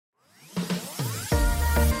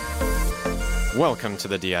Welcome to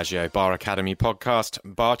the Diageo Bar Academy podcast,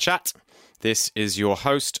 Bar Chat. This is your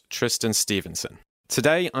host, Tristan Stevenson.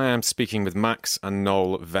 Today I am speaking with Max and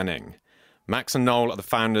Noel Venning. Max and Noel are the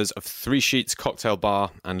founders of Three Sheets Cocktail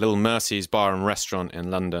Bar and Little Mercy's Bar and Restaurant in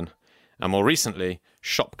London, and more recently,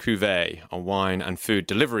 Shop Cuvée, a wine and food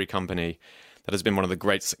delivery company that has been one of the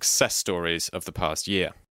great success stories of the past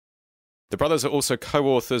year. The brothers are also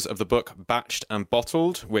co-authors of the book Batched and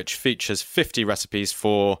Bottled, which features 50 recipes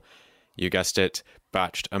for, you guessed it,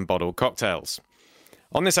 batched and bottled cocktails.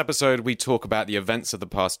 On this episode, we talk about the events of the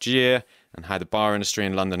past year and how the bar industry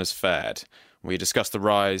in London has fared. We discuss the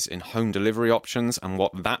rise in home delivery options and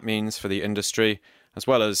what that means for the industry, as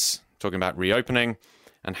well as talking about reopening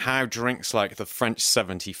and how drinks like the French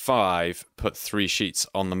 75 put Three Sheets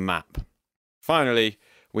on the map. Finally,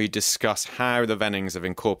 we discuss how the Vennings have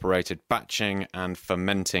incorporated batching and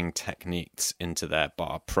fermenting techniques into their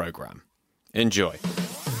bar programme. Enjoy.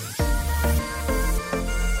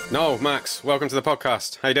 Noel, Max, welcome to the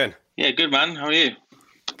podcast. How you doing? Yeah, good man. How are you?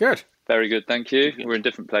 Good. Very good, thank you. We're in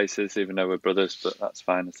different places, even though we're brothers, but that's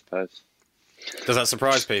fine, I suppose. Does that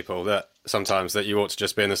surprise people that sometimes that you ought to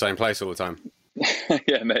just be in the same place all the time?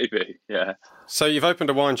 Yeah, maybe, yeah. So you've opened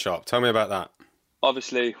a wine shop. Tell me about that.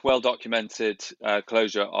 Obviously, well-documented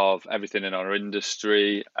closure of everything in our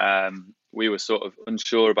industry. We were sort of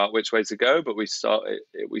unsure about which way to go, but we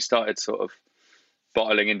started sort of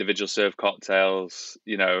bottling individual serve cocktails,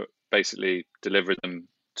 you know, basically delivering them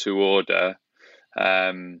to order,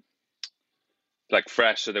 like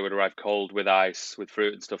fresh, so they would arrive cold with ice, with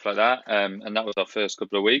fruit and stuff like that. And that was our first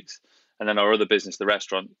couple of weeks. And then our other business, the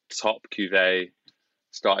restaurant, Top Cuvée,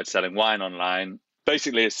 started selling wine online.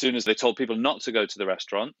 Basically, as soon as they told people not to go to the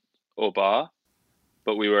restaurant or bar,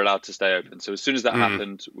 but we were allowed to stay open. So as soon as that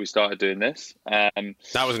happened, we started doing this.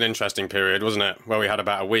 That was an interesting period, wasn't it? Where we had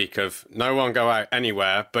about a week of no one go out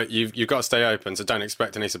anywhere, but you've got to stay open, so don't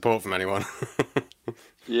expect any support from anyone.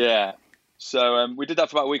 Yeah. So we did that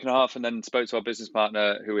for about a week and a half, and then spoke to our business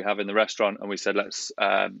partner who we have in the restaurant, and we said, let's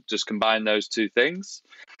just combine those two things.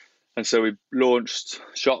 And so we launched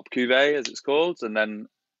Shop Cuvée, as it's called, and then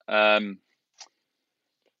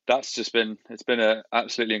it's been an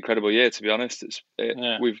absolutely incredible year, to be honest.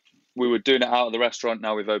 We were doing it out of the restaurant.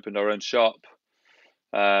 Now we've opened our own shop,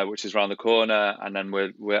 which is around the corner, and then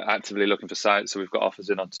we're actively looking for sites. So we've got offers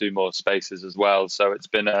in on 2 more spaces as well. So it's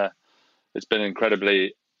been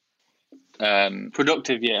incredibly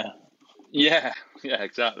productive year. Yeah,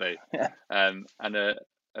 exactly. Yeah. And a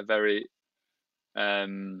very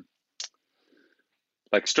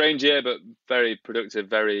like strange year, but very productive,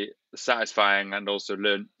 very satisfying, and also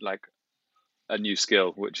learned like a new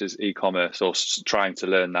skill, which is e-commerce, or trying to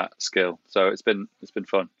learn that skill. So it's been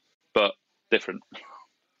fun, but different.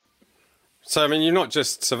 So I mean, you've not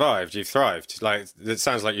just survived; you've thrived. Like, it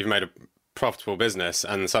sounds like you've made a profitable business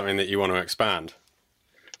and something that you want to expand.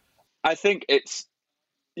 I think it's,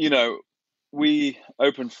 you know, we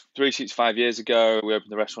opened Three Sheets 5 years ago. We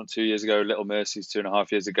opened the restaurant 2 years ago. Little Mercy's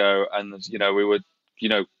 2.5 years ago, and you know, we were, you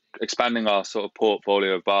know, expanding our sort of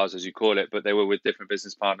portfolio of bars, as you call it, but they were with different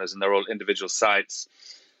business partners, and they're all individual sites.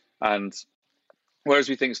 And whereas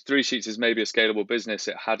we think Three Sheets is maybe a scalable business,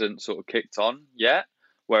 it hadn't sort of kicked on yet.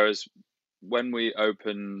 Whereas when we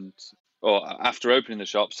opened, or after opening the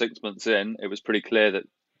shop 6 months in, it was pretty clear that,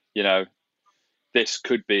 you know, this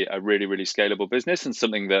could be a really, really scalable business, and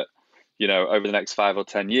something that, you know, over the next 5 or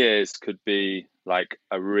 10 years could be like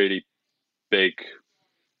a really big,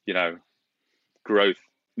 you know, growth.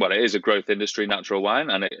 Well, it is a growth industry, natural wine,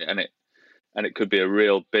 and it could be a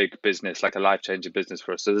real big business, like a life-changing business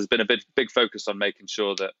for us. So there's been a big focus on making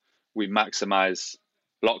sure that we maximize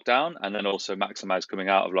lockdown, and then also maximize coming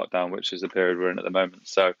out of lockdown, which is the period we're in at the moment.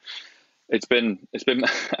 So it's been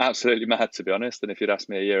absolutely mad, to be honest. And if you'd asked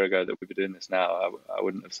me a year ago that we'd be doing this now, I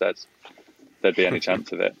wouldn't have said there'd be any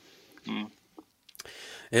chance of it.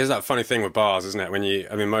 Here's that funny thing with bars, isn't it?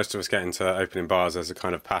 Most of us get into opening bars as a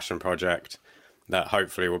kind of passion project that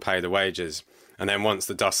hopefully will pay the wages. And then once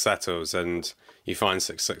the dust settles and you find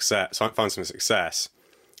some success,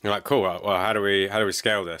 you're like, cool, well, how do we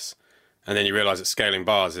scale this? And then you realise that scaling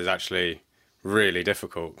bars is actually really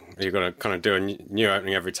difficult. You've got to kind of do a new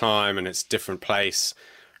opening every time, and it's different place,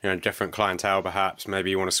 you know, different clientele perhaps. Maybe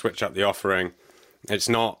you want to switch up the offering. It's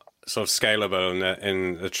not sort of scalable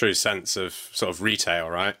in the true sense of sort of retail,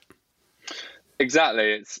 right?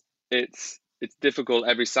 Exactly. It's difficult.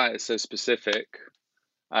 Every site is so specific,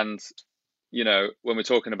 and you know, when we're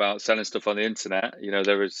talking about selling stuff on the internet, you know,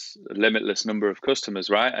 there is a limitless number of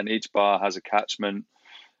customers, right? And each bar has a catchment.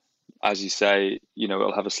 As you say, you know,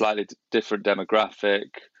 it'll have a slightly different demographic.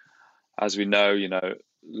 As we know, you know,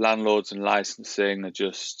 landlords and licensing are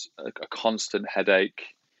just a constant headache.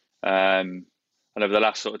 And over the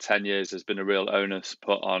last sort of 10 years, there's been a real onus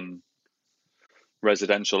put on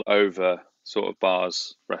residential over sort of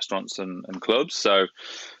bars, restaurants, and clubs. So,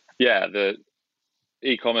 yeah, the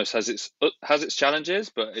e-commerce has its challenges,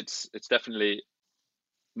 but it's definitely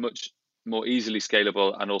much more easily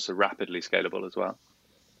scalable and also rapidly scalable as well.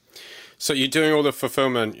 So you're doing all the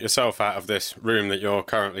fulfillment yourself out of this room that you're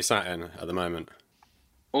currently sat in at the moment?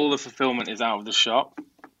 All the fulfillment is out of the shop.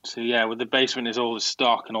 So yeah, with the basement is all the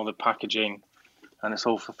stock and all the packaging, and it's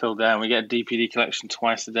all fulfilled there. And we get a DPD collection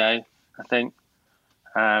twice a day, I think.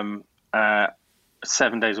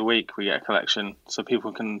 7 days a week we get a collection, so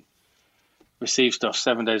people can receive stuff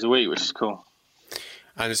 7 days a week, which is cool.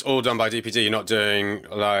 And it's all done by DPD. You're not doing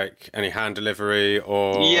like any hand delivery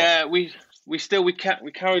or? Yeah, we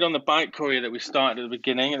carried on the bike courier that we started at the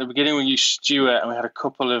beginning. At the beginning, we used Stuart, and we had a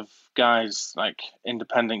couple of guys, like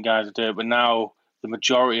independent guys, to do it. But now the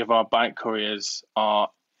majority of our bike couriers are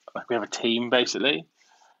like, we have a team basically.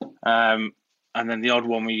 And then the odd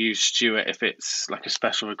one we use Stuart if it's like a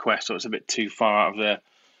special request or it's a bit too far out of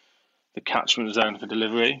the catchment zone for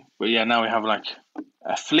delivery. But yeah, now we have like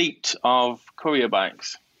a fleet of courier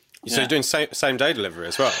bikes. So you're doing same day delivery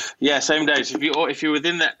as well? Yeah, same day. So if you're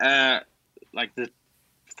within the like the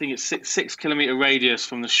thing, it's 6 kilometer radius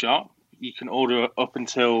from the shop, you can order up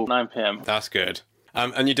until 9 p.m. That's good.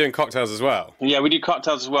 And you're doing cocktails as well? Yeah, we do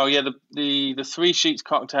cocktails as well. Yeah, the 3 Sheets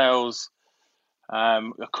cocktails.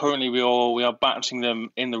 Currently, we are batching them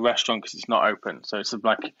in the restaurant because it's not open, so it's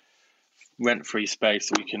like rent-free space.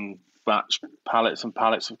 So we can batch pallets and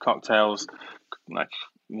pallets of cocktails like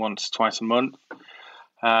twice a month.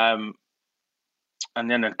 And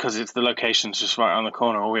then because it's the location's just right on the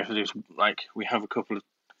corner, all we have to do is like we have a couple of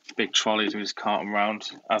big trolleys, we just cart them around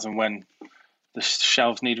as and when the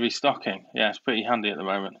shelves need restocking. Yeah, it's pretty handy at the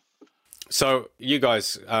moment. So you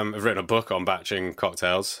guys have written a book on batching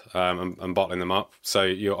cocktails and bottling them up. So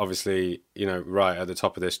you're obviously, right at the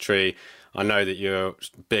top of this tree. I know that you're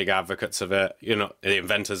big advocates of it. You're not the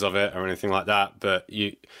inventors of it or anything like that, but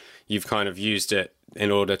you've kind of used it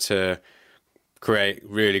in order to create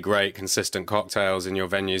really great, consistent cocktails in your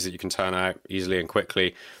venues that you can turn out easily and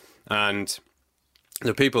quickly. And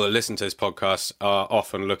the people that listen to this podcast are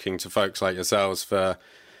often looking to folks like yourselves for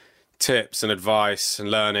tips and advice and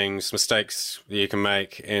learnings, mistakes that you can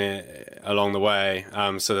make along the way,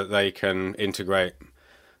 so that they can integrate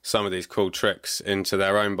some of these cool tricks into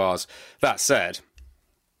their own bars. That said,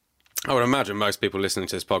 I would imagine most people listening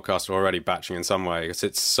to this podcast are already batching in some way because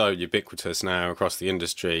it's so ubiquitous now across the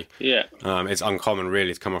industry. Yeah, it's uncommon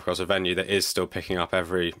really to come across a venue that is still picking up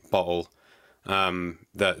every bottle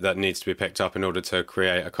that needs to be picked up in order to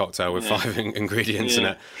create a cocktail with 5 ingredients in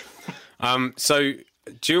it. So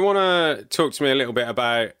do you want to talk to me a little bit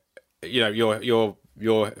about, your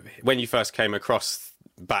when you first came across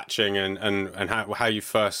batching and how you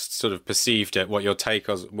first sort of perceived it, what your take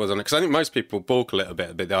was on it? Because I think most people balk a little bit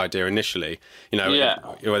at the idea initially.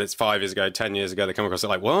 Whether it's 5 years ago, 10 years ago, they come across it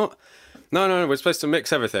like, what? No, we're supposed to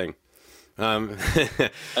mix everything. And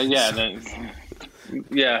everyone.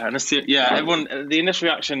 The initial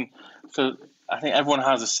reaction, so I think everyone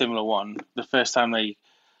has a similar one. The first time they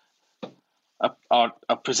are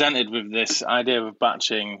presented with this idea of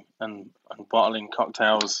batching and bottling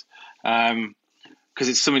cocktails, because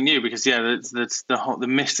it's something new. Because that's the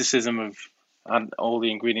mysticism of all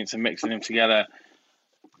the ingredients and mixing them together.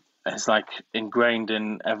 It's like ingrained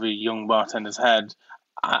in every young bartender's head.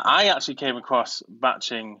 I actually came across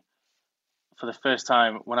batching for the first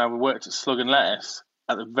time when I worked at Slug and Lettuce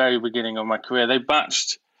at the very beginning of my career.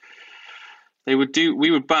 We would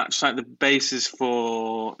batch like the bases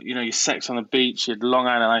for, your Sex on the Beach, your Long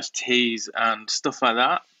Island iced teas and stuff like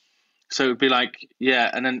that. So it would be like,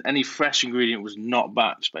 and then any fresh ingredient was not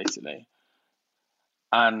batched basically.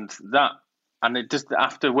 And it just,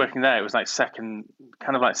 after working there, it was like second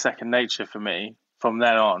nature for me from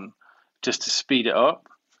then on, just to speed it up.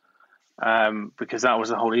 Because that was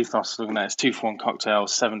the whole ethos. Looking at it's 2-for-1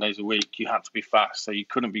 cocktails, 7 days a week. You had to be fast, so you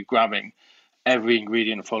couldn't be grabbing every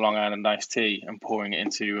ingredient for Long Island iced tea and pouring it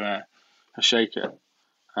into a shaker.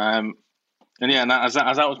 And as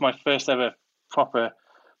that was my first ever proper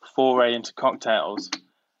foray into cocktails,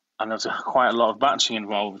 and there was quite a lot of batching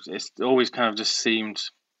involved. It's always kind of just seemed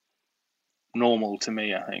normal to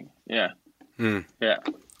me, I think. Yeah. Yeah.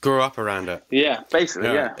 Grew up around it. Yeah, basically,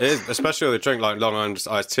 yeah. It is, especially with a drink like Long Island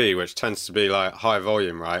iced tea, which tends to be like high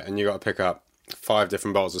volume, right? And you got to pick up 5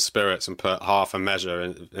 different bottles of spirits and put half a measure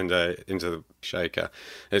into the shaker.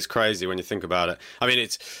 It's crazy when you think about it. I mean,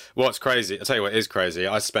 what's crazy. I'll tell you what is crazy.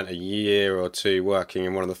 I spent a year or 2 working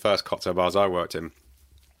in one of the first cocktail bars I worked in,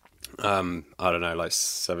 I don't know, like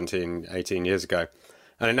 17, 18 years ago.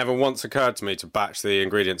 And it never once occurred to me to batch the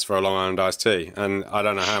ingredients for a Long Island iced tea. And I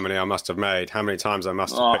don't know how many I must have made, how many times I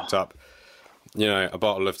must have picked up, a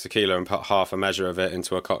bottle of tequila and put half a measure of it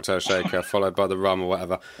into a cocktail shaker, followed by the rum or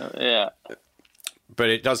whatever. Yeah. But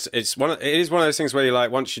it is one of those things where you're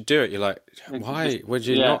like, once you do it, you're like, why would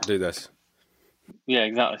you not do this? Yeah,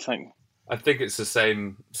 exactly. I think it's the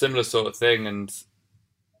similar sort of thing. And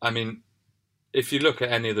I mean, if you look at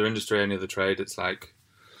any other industry, any other trade, it's like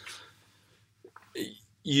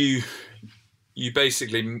you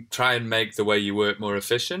basically try and make the way you work more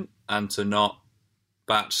efficient, and to not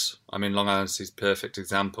batch. I mean, Long Island is a perfect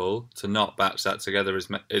example. To not batch that together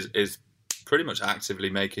is pretty much actively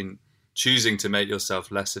choosing to make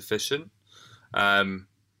yourself less efficient. And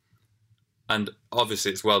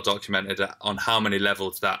obviously it's well documented on how many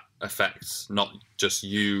levels that affects not just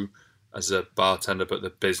you as a bartender, but the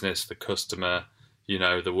business, the customer, the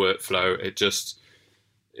workflow.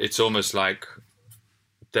 It's almost like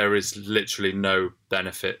there is literally no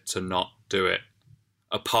benefit to not do it,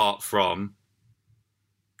 apart from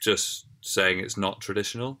just saying it's not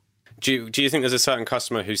traditional. Do you think there's a certain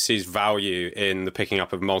customer who sees value in the picking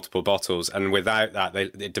up of multiple bottles, and without that,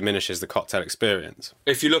 it diminishes the cocktail experience?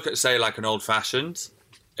 If you look at, say, like an old-fashioned,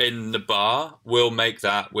 in the bar, we'll make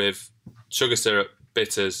that with sugar syrup,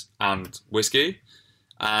 bitters, and whiskey.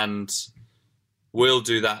 And we'll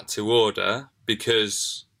do that to order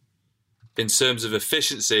because in terms of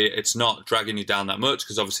efficiency, it's not dragging you down that much,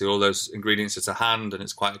 because obviously all those ingredients are to hand and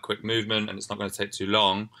it's quite a quick movement and it's not going to take too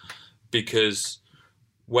long. Because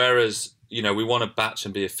whereas, we want to batch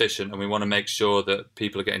and be efficient, and we want to make sure that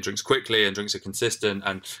people are getting drinks quickly and drinks are consistent,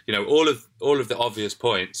 and, all of the obvious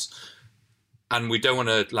points. And we don't want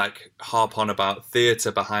to harp on about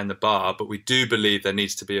theatre behind the bar, but we do believe there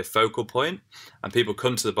needs to be a focal point, and people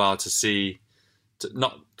come to the bar to see,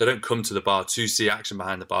 they don't come to the bar to see action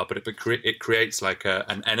behind the bar, but it creates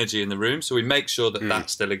an energy in the room. So we make sure that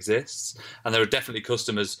still exists. And there are definitely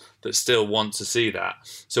customers that still want to see that.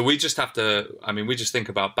 So we just have to, we just think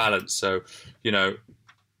about balance. So,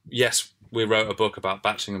 yes, we wrote a book about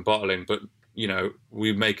batching and bottling, but,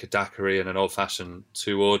 we make a daiquiri and an old fashioned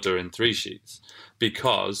to order in 3 sheets,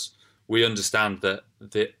 because we understand that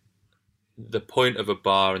the point of a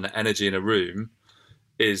bar and the energy in a room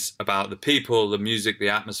is about the people, the music, the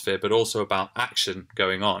atmosphere, but also about action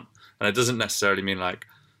going on. And it doesn't necessarily mean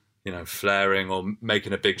flaring or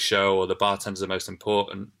making a big show or the bartender's the most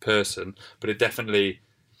important person, but it definitely,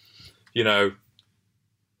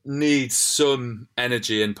 needs some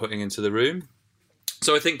energy inputting into the room.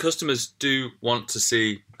 So I think customers do want to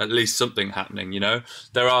see at least something happening,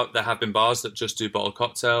 There have been bars that just do bottled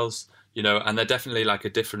cocktails, and they're definitely a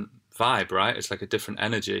different vibe, right? It's a different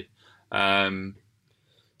energy.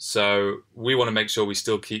 So we want to make sure we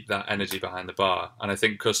still keep that energy behind the bar. And I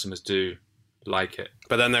think customers do like it.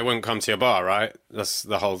 But then they wouldn't come to your bar, right? That's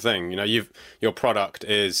the whole thing. Your product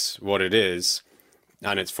is what it is,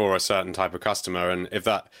 and it's for a certain type of customer. And if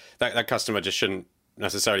that customer just shouldn't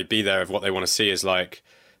necessarily be there if what they want to see is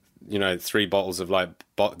 3 bottles of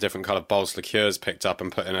different coloured Bols liqueurs picked up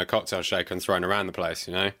and put in a cocktail shaker and thrown around the place,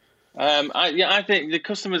 I think the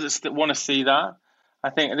customers that want to see that, I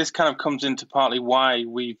think this kind of comes into partly why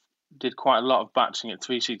we did quite a lot of batching at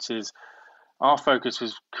 3 Sheets. Is our focus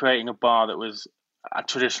was creating a bar that was a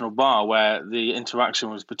traditional bar where the interaction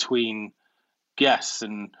was between guests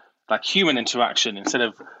and human interaction, instead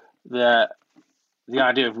of the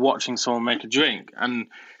idea of watching someone make a drink. And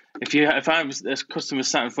there's customers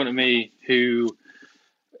sat in front of me who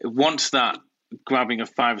wants that grabbing of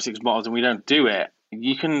 5 or 6 bottles and we don't do it,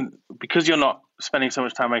 you can, because you're not spending so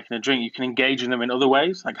much time making a drink, you can engage with them in other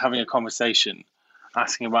ways, like having a conversation,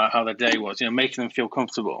 asking about how their day was, making them feel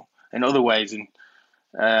comfortable in other ways, and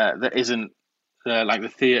that isn't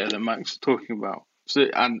the theatre that Max was talking about. So,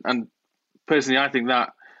 and personally, I think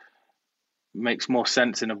that makes more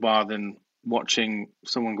sense in a bar than watching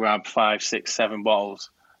someone grab 5, 6, 7 bottles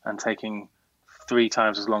and taking 3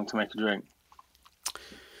 times as long to make a drink.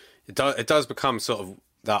 It does become sort of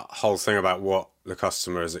that whole thing about what the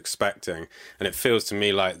customer is expecting, and it feels to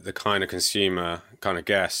me like the kind of consumer, kind of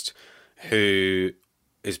guest who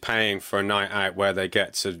is paying for a night out where they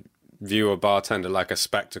get to view a bartender like a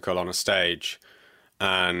spectacle on a stage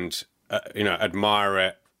and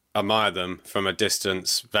admire them from a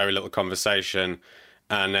distance, very little conversation,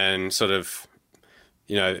 and then sort of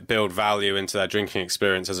build value into their drinking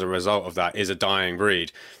experience as a result of that, is a dying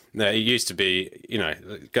breed. It used to be,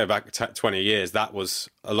 go back 20 years, that was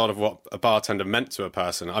a lot of what a bartender meant to a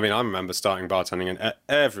person. I mean, I remember starting bartending and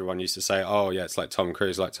everyone used to say, oh, yeah, it's like Tom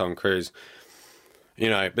Cruise. You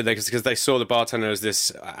know, but because they saw the bartender as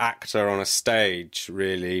this actor on a stage,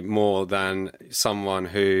 really, more than someone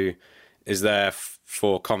who is there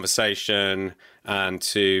for conversation and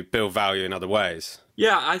to build value in other ways.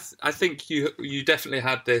 Yeah, I think you definitely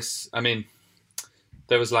had this. I mean,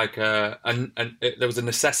 there was like there was a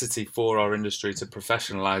necessity for our industry to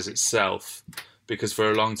professionalize itself, because for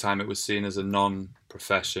a long time it was seen as a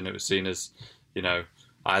non-profession. It was seen as, you know,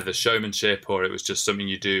 either showmanship, or it was just something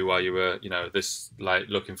you do while you were, you know, this, like,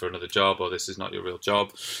 looking for another job, or this is not your real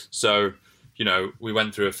job. So, you know, we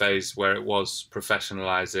went through a phase where it was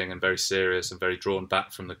professionalizing and very serious and very drawn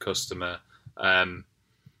back from the customer.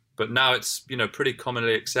 But now it's, you know, pretty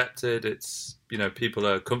commonly accepted. It's, you know, people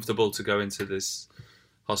are comfortable to go into this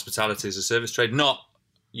hospitality as a service trade. Not,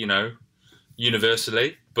 you know,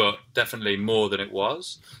 universally, but definitely more than it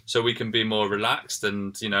was. So we can be more relaxed.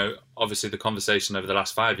 And, you know, obviously the conversation over the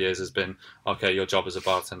last 5 years has been, okay, your job as a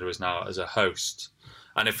bartender is now as a host.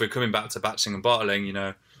 And if we're coming back to batching and bottling, you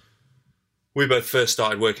know, we both first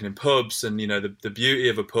started working in pubs, and, you know, the beauty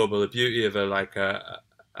of a pub, or the beauty of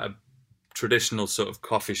a traditional sort of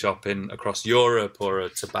coffee shop across Europe, or a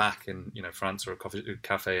tabac in, you know, France, or a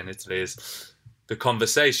cafe in Italy, is the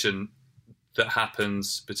conversation that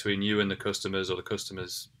happens between you and the customers, or the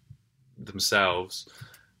customers themselves.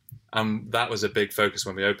 And that was a big focus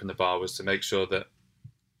when we opened the bar, was to make sure that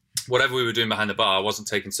whatever we were doing behind the bar wasn't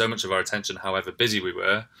taking so much of our attention, however busy we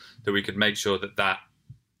were, that we could make sure that that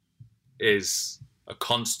is a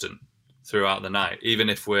constant throughout the night. Even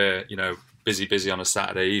if we're, you know, busy on a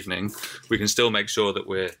Saturday evening, we can still make sure that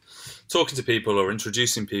we're talking to people, or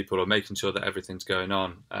introducing people, or making sure that everything's going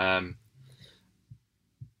on.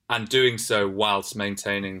 And doing so whilst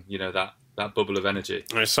maintaining, you know, that bubble of energy.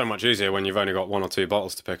 It's so much easier when you've only got 1 or 2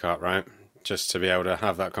 bottles to pick up, right? Just to be able to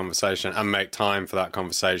have that conversation and make time for that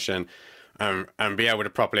conversation, and be able to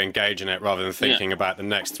properly engage in it, rather than thinking about the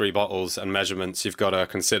next 3 bottles and measurements you've got to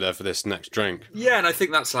consider for this next drink. Yeah, and I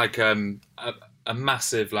think that's like a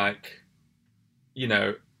massive, like, you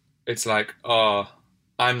know, it's like, oh,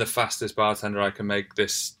 I'm the fastest bartender, I can make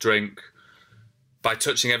this drink by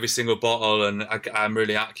touching every single bottle, and I'm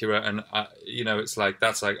really accurate. And, you know, it's like,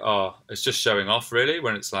 that's like, oh, it's just showing off, really,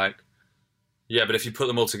 when it's like, yeah, but if you put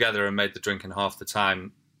them all together and made the drink in half the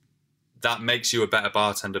time, that makes you a better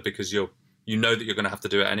bartender, because you know that you're going to have to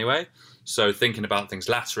do it anyway. So thinking about things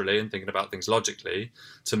laterally and thinking about things logically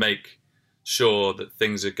to make sure that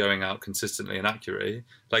things are going out consistently and accurately,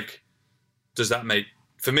 like,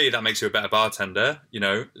 for me, that makes you a better bartender. You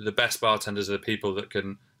know, the best bartenders are the people that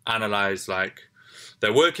can analyze, like,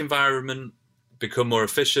 their work environment, become more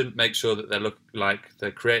efficient, make sure that they look like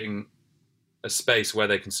they're creating a space where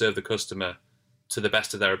they can serve the customer to the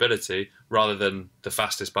best of their ability, rather than the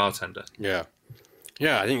fastest bartender. Yeah.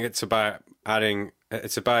 Yeah, I think it's about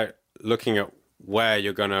looking at where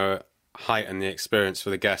you're going to heighten the experience for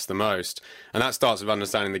the guest the most. And that starts with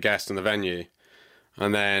understanding the guest and the venue.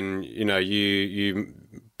 And then, you know, you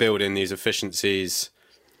build in these efficiencies,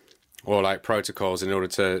 or like protocols, in order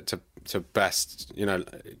to best, you know,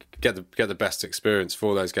 get the best experience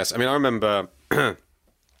for those guests. I mean, I remember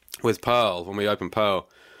with Pearl, when we opened Pearl,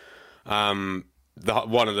 one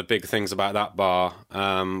of the big things about that bar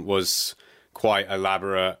was quite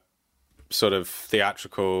elaborate sort of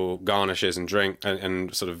theatrical garnishes and drink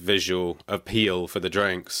and sort of visual appeal for the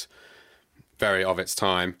drinks, very of its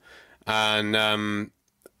time. And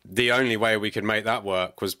the only way we could make that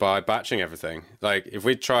work was by batching everything. Like, if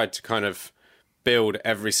we tried to kind of build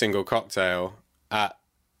every single cocktail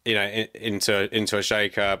into a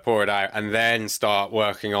shaker, pour it out, and then start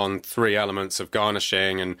working on 3 elements of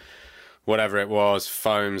garnishing and whatever it was,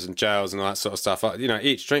 foams and gels and all that sort of stuff, you know,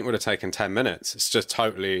 each drink would have taken 10 minutes. It's just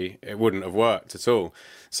it wouldn't have worked at all.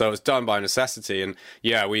 So it was done by necessity. And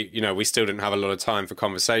yeah, we still didn't have a lot of time for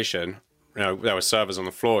conversation. You know, there were servers on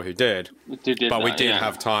the floor who did, we did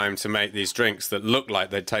have time to make these drinks that looked like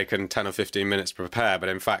they'd taken 10 or 15 minutes to prepare, but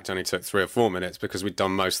in fact only took 3 or 4 minutes, because we'd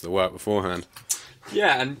done most of the work beforehand.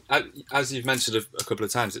 Yeah, and as you've mentioned a couple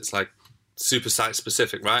of times, it's like super site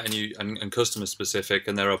specific, right? And customer specific.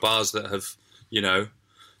 And there are bars that have, you know,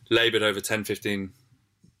 laboured over 10, 15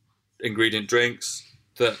 ingredient drinks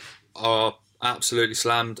that are absolutely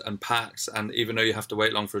slammed and packed. And even though you have to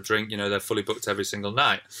wait long for a drink, you know, they're fully booked every single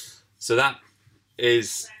night. So that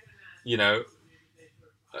is, you know,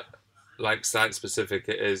 like site specific.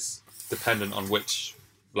 It is dependent on which,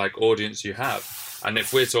 like, audience you have. And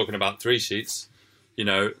if we're talking about 3 sheets, you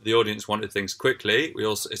know, the audience wanted things quickly.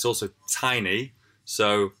 It's also tiny,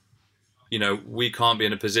 so you know, we can't be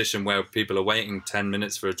in a position where people are waiting 10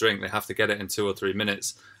 minutes for a drink. They have to get it in 2 or 3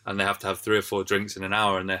 minutes, and they have to have 3 or 4 drinks in an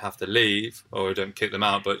hour, and they have to leave, or we don't kick them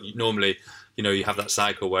out. But normally, you know, you have that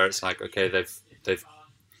cycle where it's like, okay, they've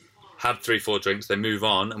had 3-4 drinks, they move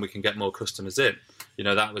on, and we can get more customers in. You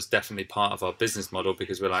know, that was definitely part of our business model,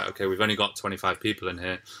 because we're like, okay, we've only got 25 people in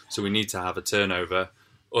here, so we need to have a turnover.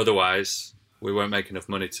 Otherwise, we won't make enough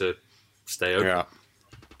money to stay open. Yeah,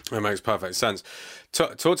 that makes perfect sense.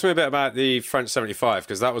 Talk to me a bit about the French 75,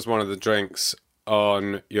 because that was one of the drinks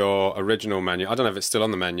on your original menu. I don't know if it's still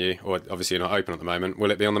on the menu, or obviously you're not open at the moment. Will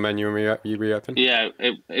it be on the menu when you reopen? Yeah,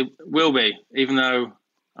 it will be, even though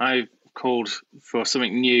I've called for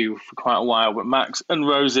something new for quite a while. But Max and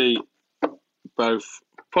Rosie, both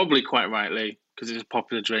probably quite rightly, because it's a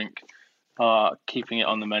popular drink, are keeping it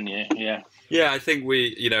on the menu. Yeah, I think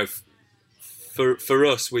we, you know, for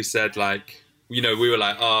us, we said, like, you know, we were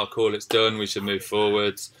like, oh, cool, it's done, we should move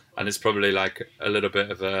forwards. And it's probably like a little bit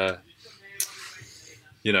of a,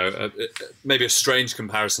 you know, maybe a strange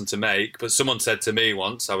comparison to make. But someone said to me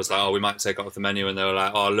once, I was like, oh, we might take it off the menu. And they were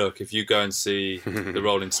like, oh, look, if you go and see the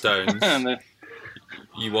Rolling Stones,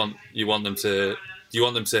 you want them to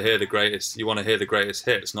hear the greatest. You want to hear the greatest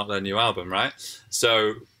hits, not their new album, right?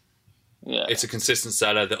 So yeah, it's a consistent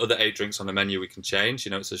seller. The other 8 drinks on the menu we can change.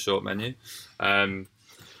 You know, it's a short menu.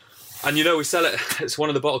 And, you know, we sell it. It's one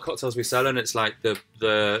of the bottled cocktails we sell, and it's like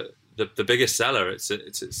the biggest seller. It's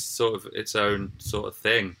sort of its own sort of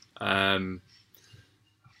thing,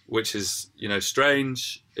 which is, you know,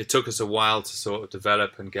 strange. It took us a while to sort of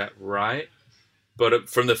develop and get right. But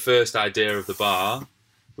from the first idea of the bar,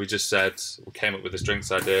 we just said, we came up with this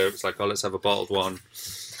drinks idea. It was like, oh, let's have a bottled one.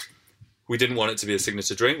 We didn't want it to be a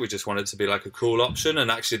signature drink. We just wanted it to be like a cool option. And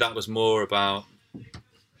actually that was more about,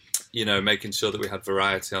 you know, making sure that we had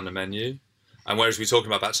variety on the menu. And whereas we're talking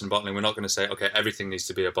about batch and bottling, we're not going to say, okay, everything needs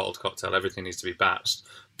to be a bottled cocktail, everything needs to be batched.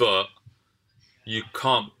 But you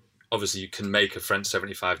can't, obviously you can make a French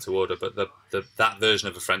 75 to order, but that version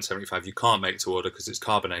of a French 75 you can't make to order because it's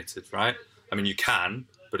carbonated, right? I mean, you can,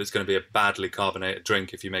 but it's going to be a badly carbonated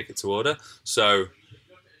drink if you make it to order. So,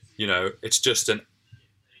 you know, it's just a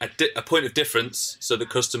point of difference so the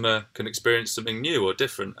customer can experience something new or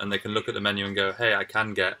different, and they can look at the menu and go, hey, I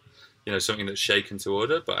can get, you know, something that's shaken to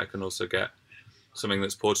order, but I can also get something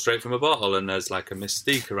that's poured straight from a bottle, and there's like a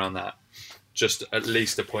mystique around that. Just at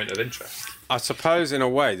least a point of interest. I suppose in a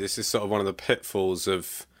way this is sort of one of the pitfalls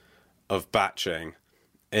of batching,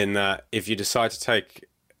 in that if you decide to take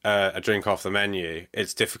a drink off the menu,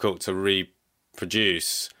 it's difficult to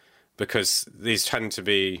reproduce, because these tend to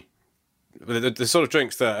be the sort of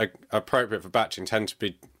drinks that are appropriate for batching tend to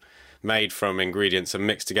be made from ingredients and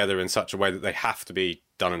mixed together in such a way that they have to be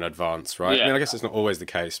done in advance, right? Yeah. I mean, I guess it's not always the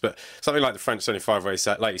case, but something like the French 75, where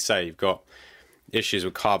like you say, you've got issues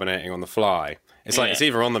with carbonating on the fly. It's like it's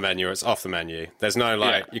either on the menu or it's off the menu. There's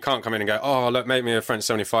no you can't come in and go, oh, look, make me a French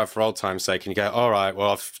 75 for old time's sake. And you go, all right, well,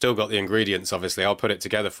 I've still got the ingredients, obviously. I'll put it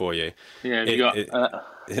together for you. Yeah, you got an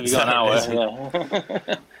hour.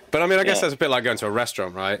 Yeah. But I mean, I guess that's a bit like going to a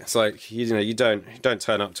restaurant, right? It's like, you know, you don't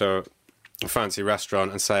turn up to a fancy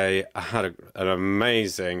restaurant and say, I had an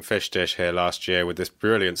amazing fish dish here last year with this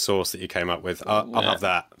brilliant sauce that you came up with. I'll have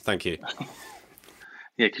that. Thank you.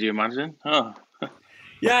 Yeah, could you imagine? Oh.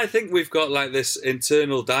 Yeah, I think we've got like this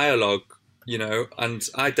internal dialogue, you know, and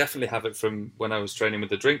I definitely have it from when I was training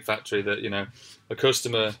with the Drink Factory, that, you know, a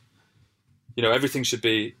customer, you know, everything should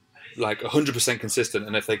be like 100% consistent.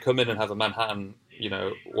 And if they come in and have a Manhattan, you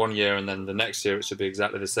know, one year and then the next year it should be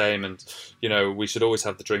exactly the same. And, you know, we should always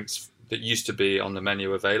have the drinks that used to be on the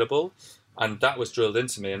menu available. And that was drilled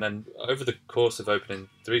into me. And then over the course of opening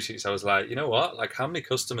Three Sheets, I was like, you know what, like, how many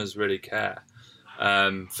customers really care?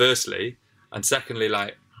 Firstly. And secondly,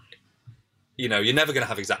 like, you know, you're never going to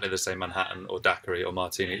have exactly the same Manhattan or daiquiri or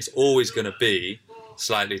martini. It's always going to be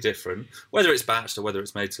slightly different, whether it's batched or whether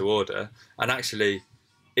it's made to order. And actually,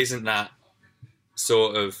 isn't that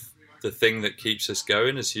sort of the thing that keeps us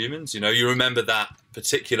going as humans? You know, you remember that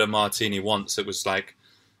particular martini once, it was like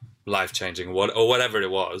life-changing or whatever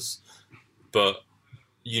it was. But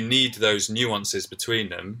you need those nuances between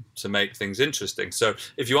them to make things interesting. So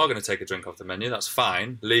if you are going to take a drink off the menu, that's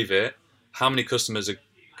fine. Leave it. How many customers are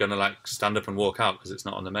going to like stand up and walk out because it's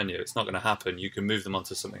not on the menu? It's not going to happen. You can move them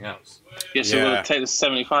onto something else. Yeah, so we'll take the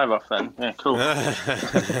 75 off then. Yeah, cool.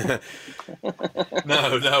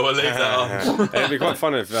 No, we'll leave that on. It'd be quite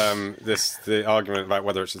fun if the argument about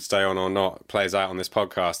whether it should stay on or not plays out on this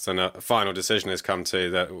podcast, and a final decision has come to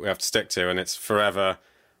that we have to stick to, and it's forever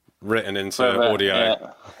written into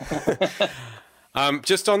audio. Yeah.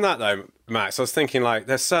 Just on that though, Max, I was thinking, like,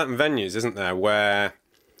 there's certain venues, isn't there, where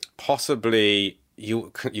possibly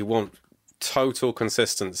you want total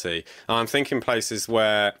consistency. And I'm thinking places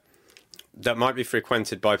where that might be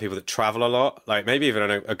frequented by people that travel a lot, like maybe even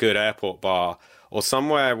a good airport bar, or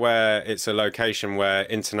somewhere where it's a location where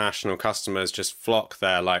international customers just flock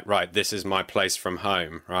there, like, right, this is my place from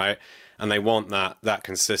home, right? And they want that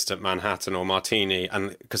consistent Manhattan or martini.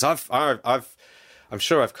 And because I'm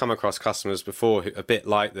sure I've come across customers before who a bit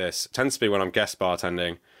like this. It tends to be when I'm guest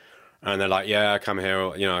bartending, and they're like, yeah, I come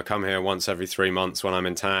here once every 3 months when I'm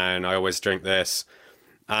in town. I always drink this.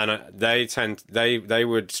 And they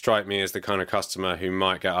would strike me as the kind of customer who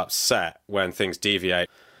might get upset when things deviate.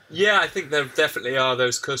 Yeah, I think there definitely are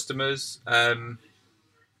those customers. I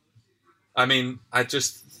mean, I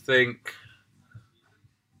just think,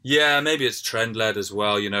 yeah, maybe it's trend led as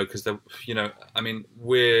well, because I mean,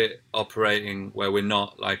 we're operating where we're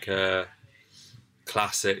not like a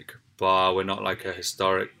classic bar, we're not like a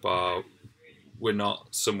historic bar, we're not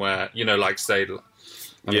somewhere, like say,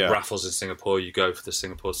 Raffles in Singapore, you go for the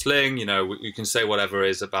Singapore Sling, you can say whatever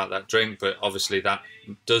is about that drink, but obviously that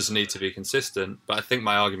does need to be consistent. But I think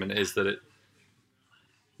my argument is that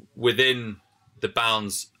within the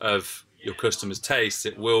bounds of your customer's taste,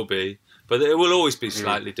 it will be, but it will always be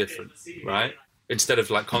slightly different, right? Instead of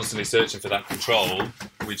like constantly searching for that control,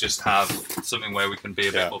 we just have something where we can be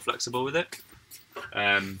a bit more flexible with it.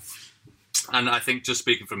 And I think, just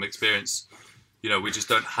speaking from experience, we just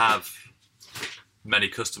don't have many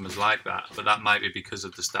customers like that, but that might be because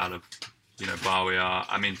of the style of bar we are.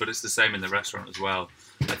 I mean, but it's the same in the restaurant as well.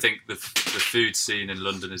 I think the food scene in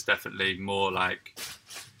London is definitely more like,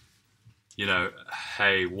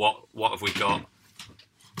 hey, what have we got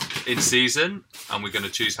in season, and we're going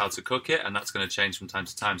to choose how to cook it, and that's going to change from time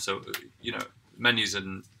to time. So menus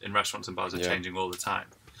in restaurants and bars are changing all the time,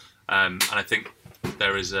 and I think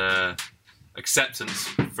there is a acceptance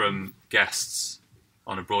from guests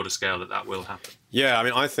on a broader scale that will happen. Yeah, I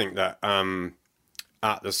mean, I think that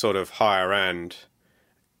at the sort of higher end,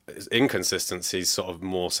 inconsistency is sort of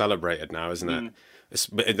more celebrated now, isn't it?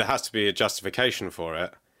 There has to be a justification for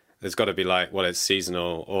it. There's got to be like, well, it's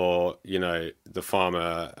seasonal, or, the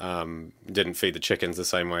farmer didn't feed the chickens the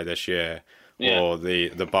same way this year, or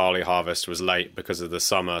the barley harvest was late because of the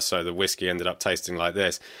summer, so the whiskey ended up tasting like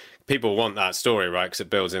this. People want that story, right? Because it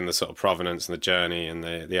builds in the sort of provenance and the journey and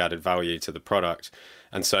the added value to the product.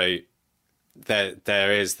 And so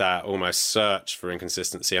there is that almost search for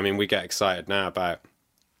inconsistency. I mean, we get excited now about,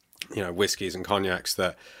 whiskies and cognacs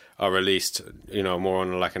that are released, more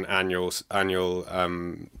on like an annual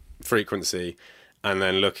frequency, and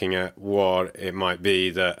then looking at what it might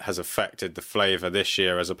be that has affected the flavour this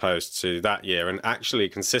year as opposed to that year. And actually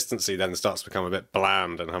consistency then starts to become a bit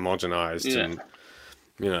bland and homogenized and,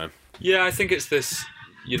 Yeah, I think it's this,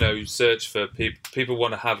 search for people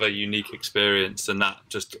want to have a unique experience, and that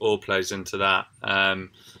just all plays into that. And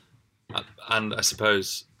I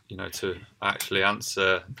suppose, to actually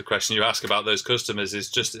answer the question you ask about those customers,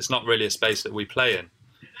 it's not really a space that we play in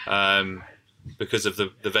because of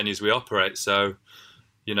the venues we operate. So,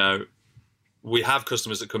 we have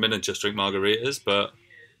customers that come in and just drink margaritas, but,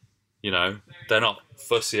 they're not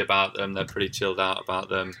fussy about them. They're pretty chilled out about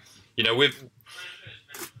them.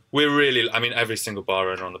 We're really, I mean, every single bar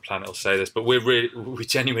owner on the planet will say this, but we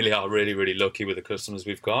genuinely are really, really lucky with the customers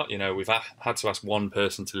we've got. We've had to ask one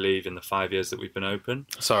person to leave in the 5 years that we've been open.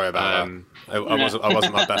 Sorry about that. I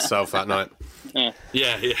wasn't my best self that night.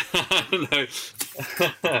 Yeah.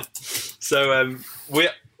 No. So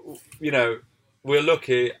we're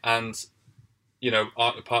lucky, and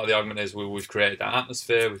part of the argument is we've created that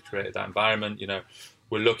atmosphere, we've created that environment.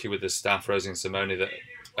 We're lucky with the staff, Rosie and Simone, that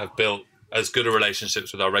have built as good a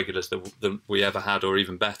relationships with our regulars than we ever had, or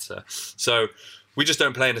even better. So we just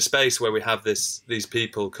don't play in a space where we have these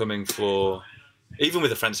people coming for, even with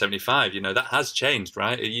the French 75, that has changed,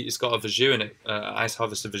 right? It's got a Vajou in it, ice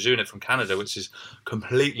harvested Vajou in it from Canada, which is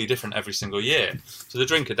completely different every single year. So the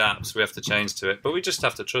drink adapts, we have to change to it, but we just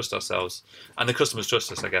have to trust ourselves, and the customers trust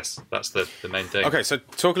us, I guess. That's the main thing. Okay, so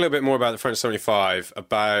talk a little bit more about the French 75,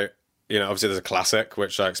 about, obviously there's a classic,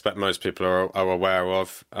 which I expect most people are aware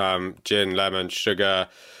of. Gin, lemon, sugar,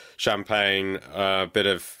 champagne, a bit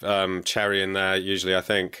of cherry in there, usually, I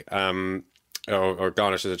think, or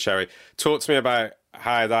garnish as a cherry. Talk to me about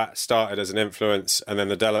how that started as an influence, and then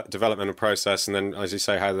the developmental process, and then, as you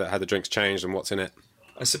say, how the drinks changed and what's in it.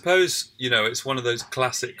 I suppose, it's one of those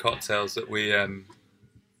classic cocktails that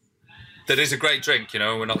that is a great drink,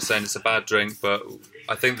 we're not saying it's a bad drink, but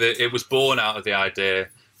I think that it was born out of the idea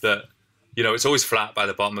that, it's always flat by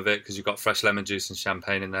the bottom of it because you've got fresh lemon juice and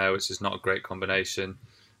champagne in there, which is not a great combination,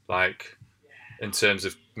 like, in terms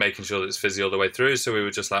of making sure that it's fizzy all the way through. So we were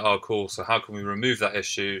just like, oh, cool. So how can we remove that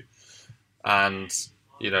issue and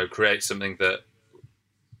create something that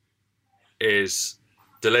is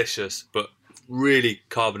delicious but really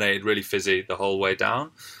carbonated, really fizzy the whole way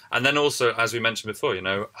down. And then also, as we mentioned before,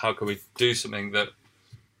 how can we do something that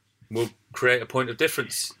will create a point of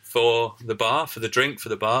difference for the bar, for the drink, for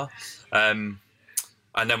the bar. And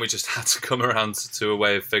then we just had to come around to a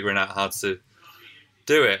way of figuring out how to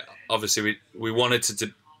do it. Obviously, we wanted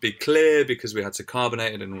to be clear because we had to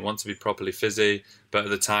carbonate it and we want to be properly fizzy. But at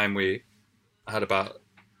the time, we had about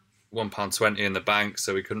 £1.20 in the bank,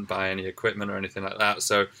 so we couldn't buy any equipment or anything like that.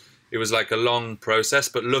 So it was like a long process.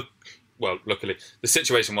 But luckily, the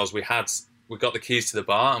situation was we got the keys to the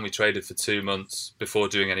bar and we traded for 2 months before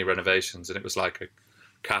doing any renovations, and it was like a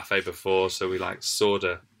cafe before, so we like sawed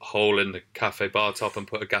a hole in the cafe bar top and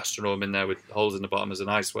put a gastronome in there with holes in the bottom as an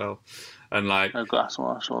ice well, and like no glass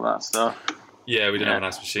wash, all that stuff. Yeah, we didn't have an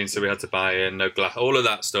ice machine, so we had to buy in no glass, all of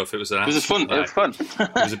that stuff. It was fun. It was fun.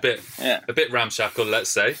 It was a bit ramshackle,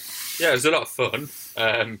 let's say. Yeah, it was a lot of fun.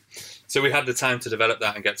 So we had the time to develop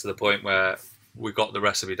that and get to the point where we got the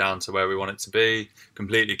recipe down to where we want it to be,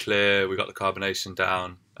 completely clear. We got the carbonation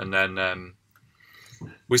down, and then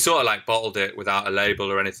we sort of like bottled it without a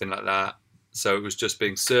label or anything like that. So it was just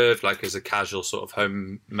being served like as a casual sort of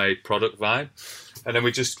homemade product vibe. And then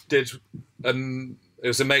we just did, it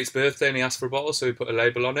was a mate's birthday and he asked for a bottle, so we put a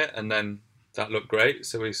label on it, and then that looked great.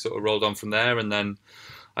 So we sort of rolled on from there. And then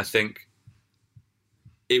I think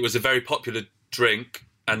it was a very popular drink,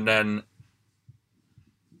 and then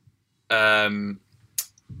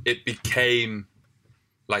it became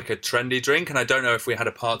like a trendy drink. And I don't know if we had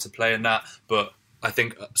a part to play in that, but I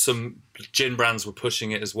think some gin brands were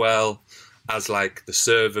pushing it as well as like the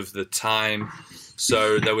serve of the time.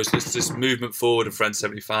 So there was this movement forward of French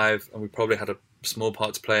 75, and we probably had a small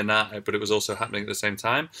part to play in that, but it was also happening at the same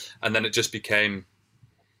time. And then it just became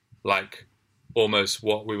like almost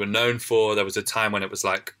what we were known for. There was a time when it was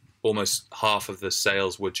like almost half of the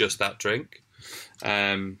sales were just that drink.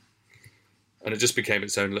 And it just became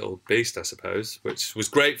its own little beast, I suppose, which was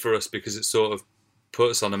great for us because it sort of put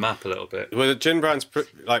us on the map a little bit. Were the gin brands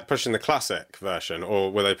like pushing the classic version, or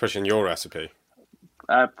were they pushing your recipe?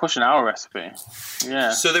 Pushing our recipe,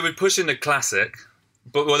 yeah. So they were pushing the classic,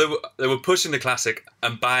 but they were pushing the classic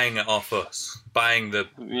and buying it off us, buying the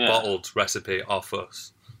bottled recipe off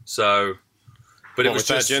us. So, but it was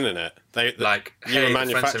just their gin in it. You were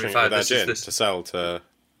manufacturing with their gin to sell to.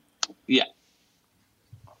 Yeah.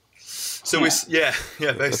 So basically,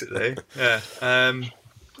 yeah.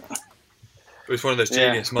 It was one of those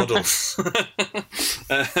genius models.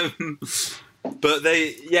 But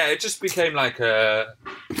it just became like there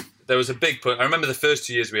was a big push. I remember the first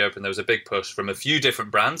 2 years we opened, there was a big push from a few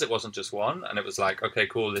different brands. It wasn't just one. And it was like, okay,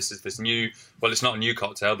 cool, this is this new, well, it's not a new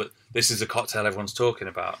cocktail, but this is a cocktail everyone's talking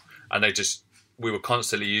about. And we were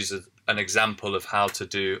constantly used as an example of how to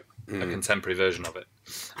do a contemporary version of it.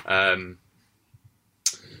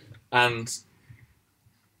 And,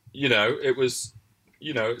 it was,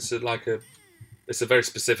 it's a very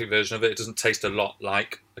specific version of it. It doesn't taste a lot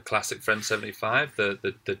like a classic French 75.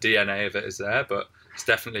 The DNA of it is there, but it's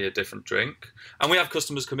definitely a different drink. And we have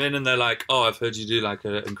customers come in and they're like, oh, I've heard you do like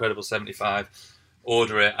an incredible 75.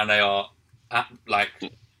 Order it, and they are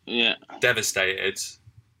devastated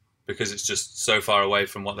because it's just so far away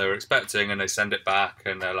from what they were expecting, and they send it back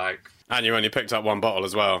and they're like... And you only picked up one bottle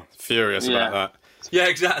as well. Furious about that. Yeah,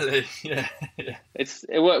 exactly. Yeah.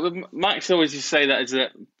 Max always used to say that is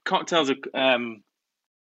that cocktails are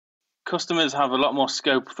customers have a lot more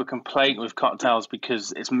scope for complaint with cocktails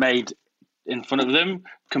because it's made in front of them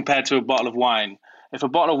compared to a bottle of wine. If a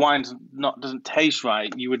bottle of wine doesn't taste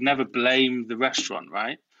right, you would never blame the restaurant,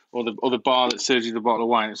 right? Or the bar that serves you the bottle of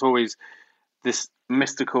wine. It's always this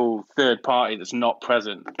mystical third party that's not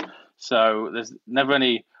present. So there's never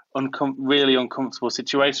any really uncomfortable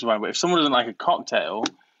situations around. But if someone doesn't like a cocktail,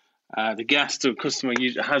 the guest or customer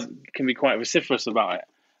can be quite vociferous about it,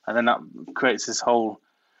 and then that creates this whole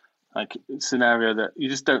scenario that you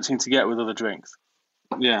just don't seem to get with other drinks.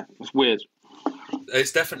 Yeah, it's weird.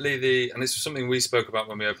 It's definitely and it's something we spoke about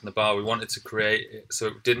when we opened the bar. We wanted to create it so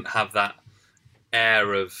it didn't have that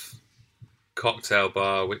air of cocktail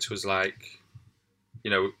bar, which was like,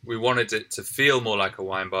 we wanted it to feel more like a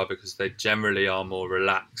wine bar because they generally are more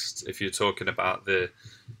relaxed if you're talking about the,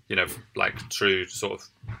 like true sort of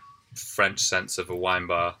French sense of a wine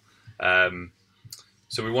bar.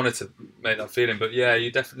 So we wanted to make that feeling, but yeah,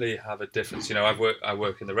 you definitely have a difference. I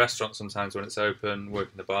work in the restaurant sometimes when it's open, work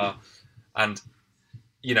in the bar, and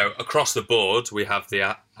across the board we have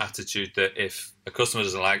the attitude that if a customer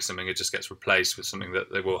doesn't like something, it just gets replaced with something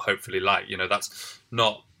that they will hopefully like. That's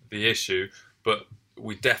not the issue, but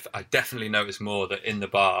I definitely notice more that in the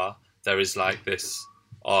bar there is like this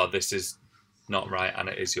oh, this is not right and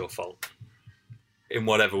it is your fault in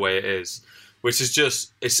whatever way it is, which is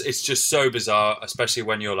just, it's just so bizarre, especially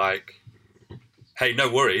when you're like, hey, no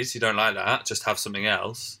worries, you don't like that, just have something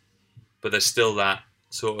else. But there's still that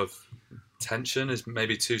sort of tension, is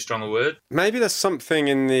maybe too strong a word. Maybe there's something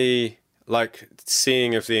in the, like,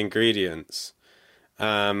 seeing of the ingredients.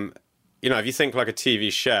 If you think like a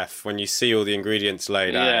TV chef, when you see all the ingredients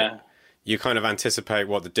laid out, you kind of anticipate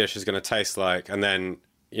what the dish is going to taste like, and then,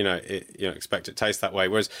 expect it to taste that way.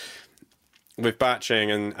 Whereas with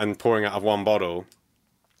batching and pouring out of one bottle,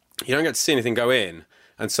 you don't get to see anything go in.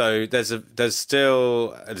 And so there's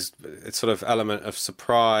still a sort of element of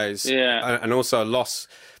surprise, and also a loss,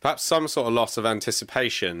 perhaps some sort of loss of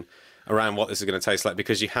anticipation around what this is going to taste like,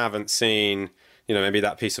 because you haven't seen, maybe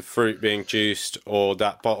that piece of fruit being juiced or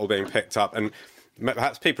that bottle being picked up. And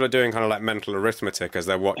perhaps people are doing kind of like mental arithmetic as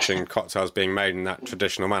they're watching cocktails being made in that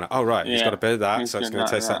traditional manner. Oh, right, he's got a bit of that, so it's going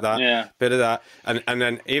to taste like that, bit of that. And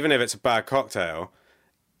then even if it's a bad cocktail,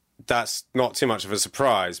 that's not too much of a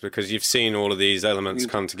surprise, because you've seen all of these elements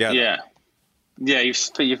come together. You've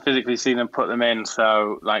physically seen them put them in,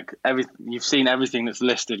 so like you've seen everything that's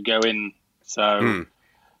listed go in, so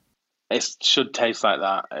it should taste like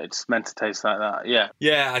that. It's meant to taste like that.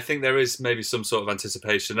 I think there is maybe some sort of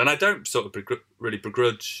anticipation, and I don't sort of really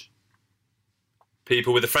begrudge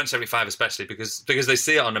people with the French 75 especially, because they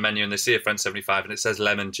see it on the menu and they see a French 75 and it says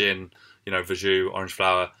lemon, gin, verjus, orange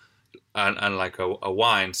flower, and like a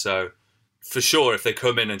wine. So for sure, if they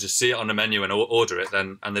come in and just see it on the menu and order it,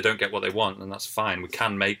 then and they don't get what they want, then that's fine. We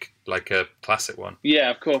can make like a classic one. Yeah,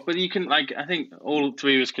 of course. But you can, like, I think all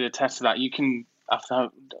three of us could attest to that. You can, after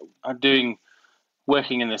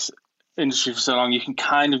working in this industry for so long, you can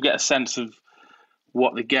kind of get a sense of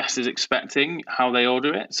what the guest is expecting, how they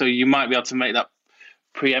order it. So you might be able to make that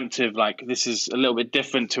preemptive, like, this is a little bit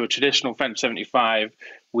different to a traditional French 75.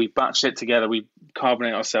 We batch it together, we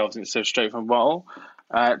carbonate ourselves, and it's so straight from a bottle.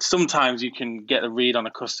 Sometimes you can get a read on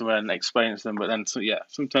a customer and explain it to them, but then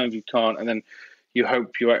sometimes you can't, and then you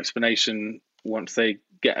hope your explanation, once they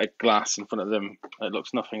get a glass in front of them, it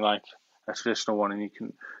looks nothing like a traditional one, and you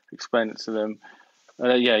can explain it to them.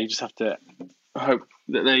 You just have to hope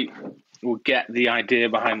that they will get the idea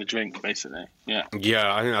behind the drink, basically. Yeah,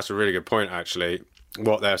 I think that's a really good point, actually.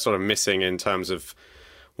 What they're sort of missing in terms of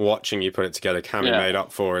watching you put it together can be made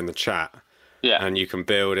up for in the chat. Yeah. And you can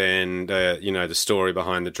build in the story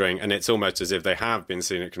behind the drink, and it's almost as if they have been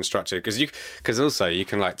seeing it constructed, because also you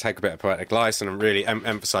can like take a bit of poetic license and really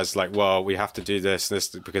emphasize, like, well, we have to do this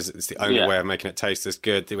because it's the only way of making it taste this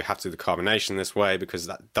good. We have to do the carbonation this way because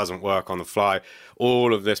that doesn't work on the fly.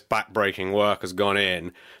 All of this back-breaking work has gone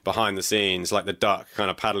in behind the scenes, like the duck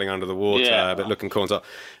kind of paddling under the water, but looking cool on top,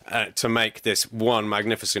 to make this one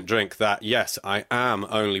magnificent drink that, yes, I am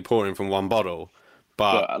only pouring from one bottle,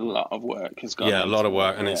 but a lot of work has gone. Yeah, a lot of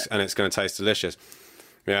work, and it's going to taste delicious.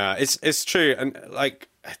 Yeah, it's true, and like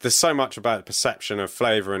there's so much about perception of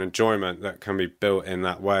flavour and enjoyment that can be built in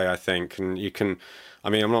that way, I think. And you can, I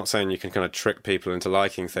mean, I'm not saying you can kind of trick people into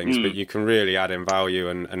liking things, but you can really add in value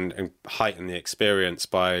and heighten the experience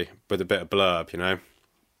with a bit of blurb,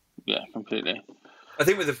 Yeah, completely. I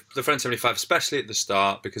think with the French 75, especially at the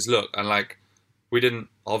start, because look, and like we're not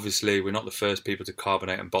the first people to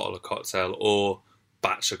carbonate and bottle a cocktail or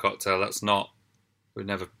batch a cocktail. That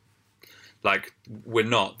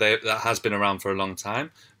has been around for a long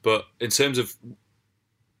time. But in terms of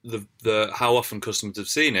the how often customers have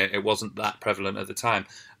seen it, it wasn't that prevalent at the time.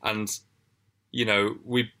 And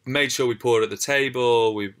we made sure we poured at the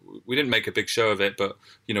table. We didn't make a big show of it, but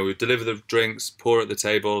we deliver the drinks, pour at the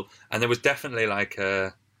table, and there was definitely like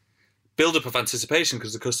a build up of anticipation,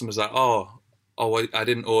 because the customers like, oh, I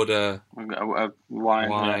didn't order a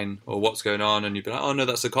wine or what's going on, and you'd be like, oh no,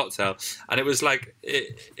 that's a cocktail, and it was like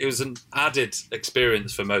it was an added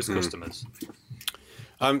experience for most customers.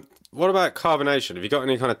 What about carbonation? Have you got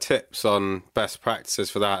any kind of tips on best practices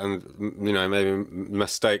for that, and maybe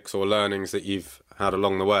mistakes or learnings that you've had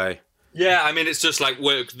along the way? Yeah, I mean, it's just like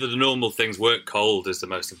the normal things. Work cold is the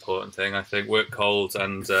most important thing, I think. Work cold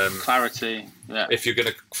and clarity. Yeah. If you're going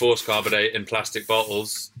to force carbonate in plastic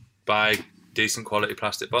bottles, buy decent quality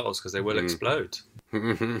plastic bottles, because they will explode.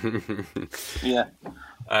 Yeah.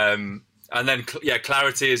 And then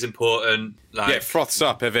clarity is important. Like, it froths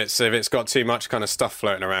up if it's got too much kind of stuff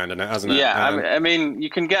floating around in it, hasn't it? Yeah, I mean, you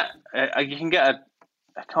can get it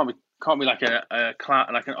can't be like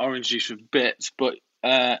like an orange juice with bits, but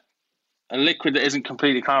a liquid that isn't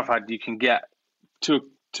completely clarified, you can get to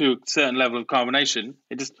a certain level of carbonation.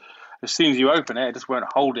 as soon as you open it, it just won't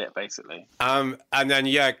hold it, basically. And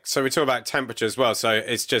then, so we talk about temperature as well. So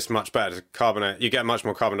it's just much better to carbonate. You get much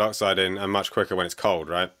more carbon dioxide in and much quicker when it's cold,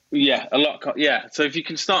 right? Yeah, a lot. So if you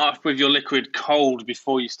can start off with your liquid cold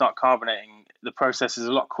before you start carbonating, the process is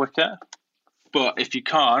a lot quicker. But if you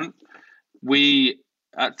can't, we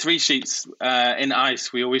at 3 sheets in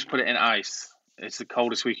ice, we always put it in ice. It's the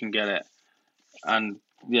coldest we can get it, and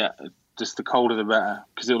just the colder the better,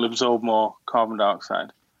 because it will absorb more carbon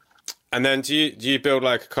dioxide. And then do you build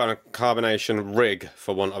like a kind of carbonation rig,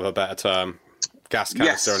 for want of a better term, gas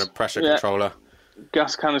canister and a pressure controller?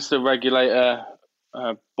 Gas canister, regulator,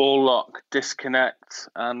 ball lock, disconnect,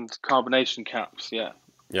 and carbonation caps. Yeah.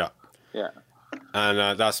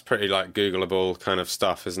 And that's pretty like Googleable kind of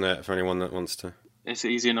stuff, isn't it? For anyone that wants to. It's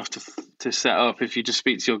easy enough to set up. If you just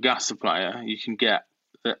speak to your gas supplier, you can get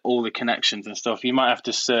all the connections and stuff. You might have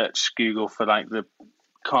to search Google for like the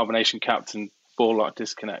carbonation caps and ball lock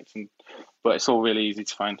disconnect, but it's all really easy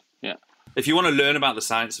to find. Yeah. If you want to learn about the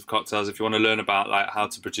science of cocktails, if you want to learn about like how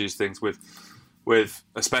to produce things with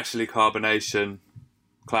especially carbonation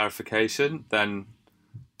clarification, then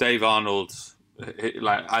Dave Arnold,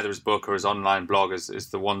 like either his book or his online blog is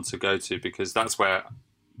the one to go to, because that's where,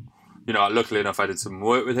 luckily enough, I did some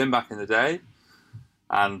work with him back in the day,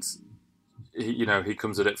 and he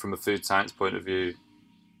comes at it from a food science point of view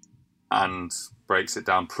and breaks it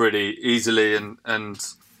down pretty easily and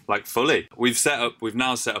like fully. We've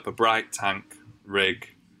now set up a bright tank rig,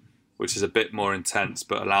 which is a bit more intense,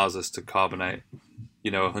 but allows us to carbonate,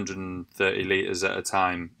 130 litres at a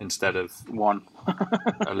time instead of one,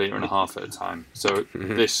 a litre and a half at a time. So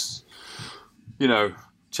this,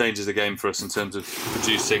 changes the game for us in terms of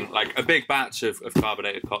producing like a big batch of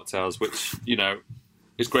carbonated cocktails, which,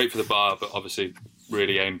 is great for the bar, but obviously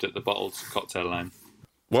really aimed at the bottled cocktail line.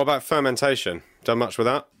 What about fermentation? Done much with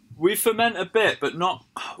that? We ferment a bit, but not.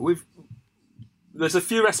 There's a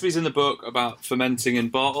few recipes in the book about fermenting in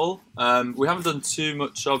bottle. We haven't done too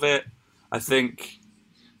much of it, I think,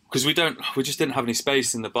 because we just didn't have any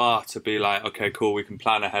space in the bar to be like, okay, cool, we can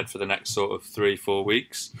plan ahead for the next sort of 3-4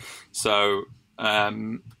 weeks. So,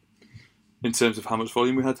 in terms of how much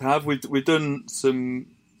volume we had to have, we've done some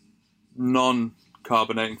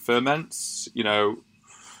non-carbonating ferments.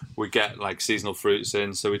 We get like seasonal fruits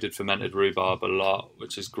in, so we did fermented rhubarb a lot,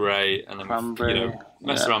 which is great, and then cranberry,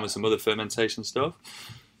 messed around with some other fermentation stuff.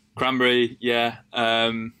 Cranberry,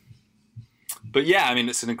 but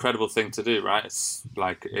it's an incredible thing to do, right? It's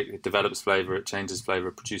like it develops flavour, it changes flavour,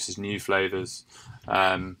 it produces new flavours.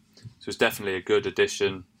 So it's definitely a good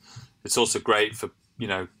addition. It's also great for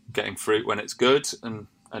getting fruit when it's good and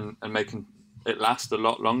making it last a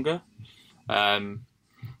lot longer.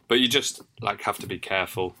 But you just like have to be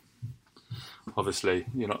careful. Obviously,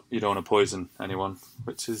 you don't want to poison anyone,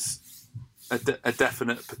 which is a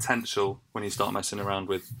definite potential when you start messing around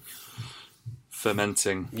with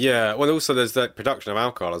fermenting. Yeah, well, also there's the production of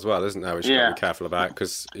alcohol as well, isn't there? Which you've got to be careful about,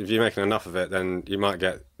 because if you're making enough of it, then you might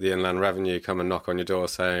get the Inland Revenue come and knock on your door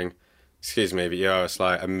saying, "Excuse me, but you owe us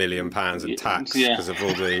like £1 million in tax because of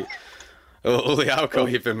all the alcohol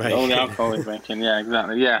you've been making." All the alcohol you're making, yeah,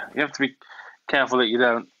 exactly. Yeah, you have to be careful that you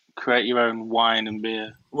don't create your own wine and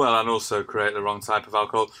beer. Well, and also create the wrong type of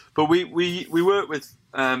alcohol. But we work with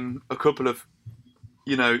a couple of,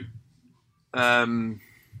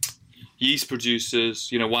 yeast producers.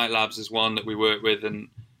 White Labs is one that we work with, and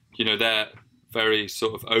they're very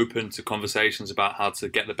sort of open to conversations about how to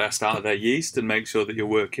get the best out of their yeast and make sure that you're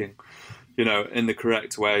working, in the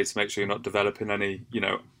correct way to make sure you're not developing any,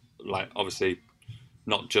 like obviously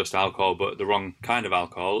not just alcohol, but the wrong kind of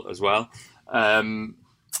alcohol as well.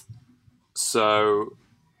 So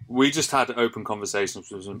we just had open conversations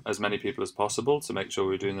with as many people as possible to make sure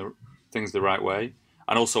we're doing the things the right way.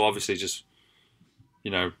 And also obviously just,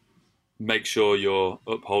 make sure you're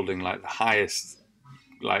upholding like the highest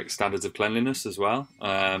like standards of cleanliness as well,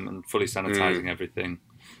 and fully sanitizing everything.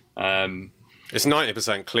 It's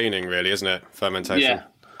 90% cleaning really, isn't it? Fermentation. Yeah,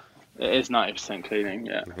 it is 90% cleaning,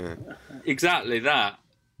 yeah. Mm-hmm. Exactly that.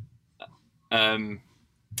 And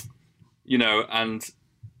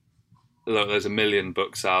look, there's a million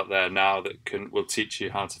books out there now that will teach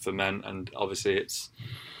you how to ferment, and obviously it's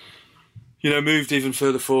moved even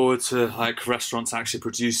further forward to like restaurants actually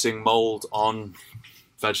producing mold on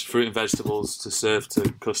fruit and vegetables to serve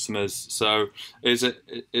to customers. So it's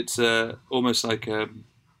almost like an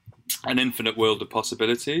infinite world of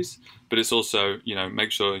possibilities, but it's also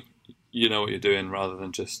make sure you know what you're doing rather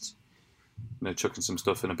than just chucking some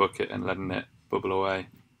stuff in a bucket and letting it bubble away.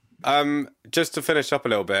 Just to finish up a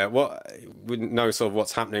little bit, we know sort of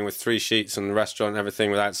what's happening with 3 Sheets and the restaurant and everything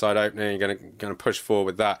with outside opening. You're going to push forward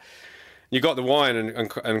with that. you got the wine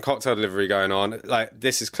and cocktail delivery going on. Like,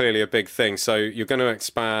 this is clearly a big thing. So you're going to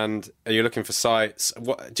expand. Are you looking for sites?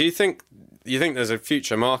 What do you think? You think there's a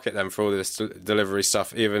future market then for all this delivery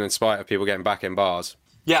stuff, even in spite of people getting back in bars?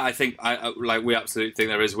 Yeah, I think we absolutely think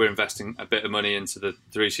there is. We're investing a bit of money into the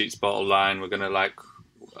Three Sheets bottle line. We're going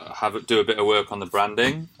to do a bit of work on the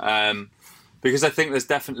branding, because I think there's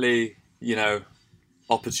definitely,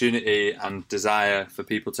 opportunity and desire for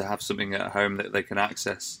people to have something at home that they can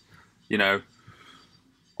access.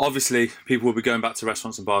 Obviously people will be going back to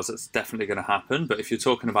restaurants and bars. That's definitely going to happen. But if you're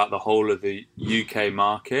talking about the whole of the UK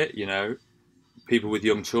market, people with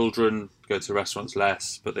young children go to restaurants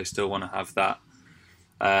less, but they still want to have that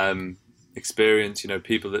experience.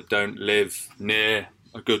 People that don't live near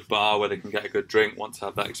a good bar where they can get a good drink want to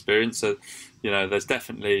have that experience. So, there's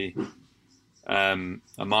definitely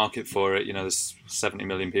a market for it. There's 70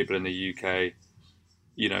 million people in the UK.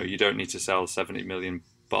 You don't need to sell 70 million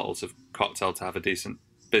bottles of cocktail to have a decent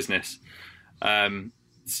business.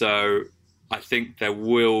 So I think there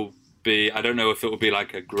will be, I don't know if it will be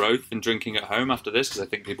like a growth in drinking at home after this, because I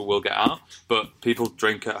think people will get out, but people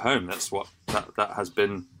drink at home. That's what that has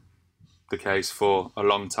been the case for a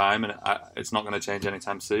long time, and it's not going to change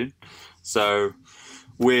anytime soon. So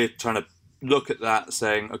we're trying to look at that,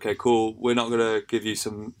 saying, okay, cool, we're not going to give you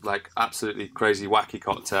some like absolutely crazy wacky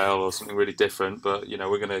cocktail or something really different, but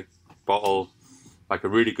we're going to bottle like a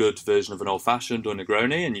really good version of an old fashioned or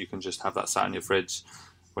Negroni, and you can just have that sat in your fridge.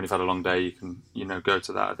 When you've had a long day, you can go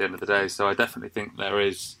to that at the end of the day. So I definitely think there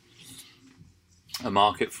is a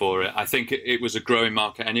market for it. I think it was a growing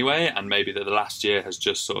market anyway, and maybe that the last year has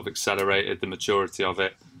just sort of accelerated the maturity of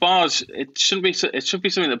it. Bars, it should be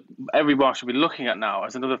something that every bar should be looking at now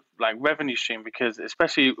as another like revenue stream, because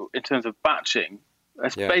especially in terms of batching,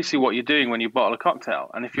 that's basically what you're doing when you bottle a cocktail.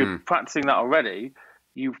 And if you're practicing that already,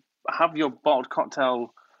 you have your bottled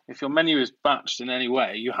cocktail. If your menu is batched in any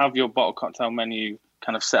way, you have your bottled cocktail menu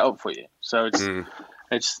kind of set up for you. So it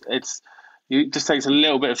just takes a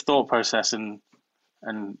little bit of thought process, and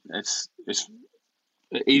it's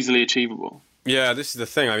easily achievable. Yeah, this is the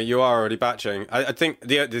thing. I mean, you are already batching. I think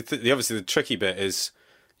the obviously the tricky bit is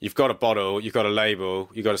you've got a bottle, you've got a label,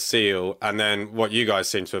 you've got a seal, and then what you guys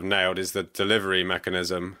seem to have nailed is the delivery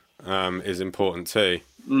mechanism is important too.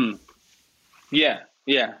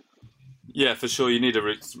 Yeah, for sure. You need a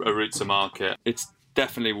route to market. It's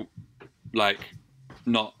definitely like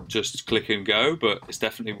not just click and go, but it's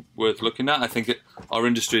definitely worth looking at. I think our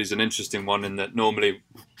industry is an interesting one in that normally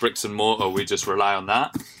bricks and mortar, we just rely on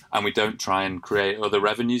that and we don't try and create other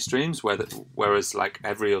revenue streams, whereas like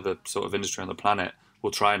every other sort of industry on the planet will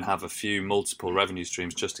try and have a few multiple revenue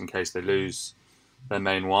streams just in case they lose their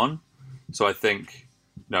main one. So I think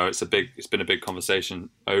it's been a big conversation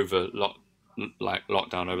over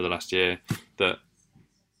lockdown over the last year that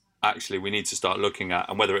actually we need to start looking at,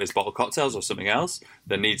 and whether it is bottled cocktails or something else,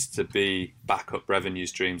 there needs to be backup revenue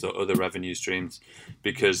streams or other revenue streams,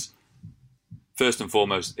 because first and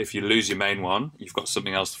foremost, if you lose your main one, you've got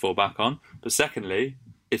something else to fall back on. But secondly,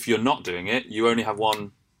 if you're not doing it, you only have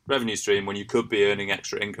one revenue stream when you could be earning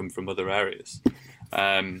extra income from other areas.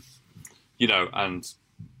 And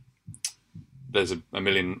there's a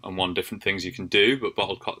million and one different things you can do, but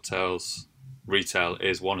bottled cocktails retail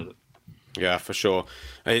is one of them. Yeah, for sure.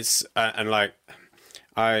 It's and like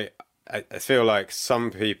I feel like some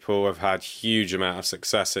people have had huge amount of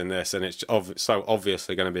success in this, and it's so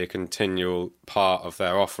obviously going to be a continual part of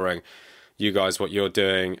their offering. You guys, what you're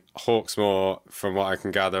doing, Hawksmoor, from what I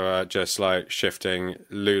can gather, are just like shifting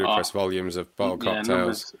ludicrous volumes of bottled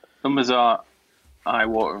cocktails. Numbers are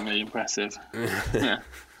eye-wateringly impressive. Yeah.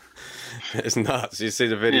 It's nuts. You see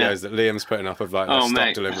the videos that Liam's putting up of like their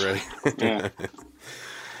stock delivery. Yeah.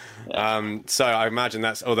 So I imagine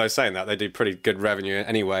that's, although saying that, they do pretty good revenue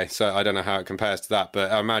anyway, so I don't know how it compares to that,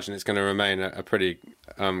 but I imagine it's going to remain a pretty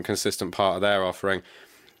consistent part of their offering.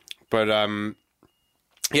 But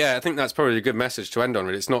I think that's probably a good message to end on.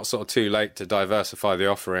 Really, it's not sort of too late to diversify the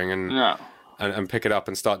offering and pick it up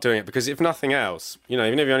and start doing it, because if nothing else,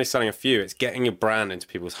 even if you're only selling a few, it's getting your brand into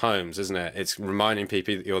people's homes, isn't it? It's reminding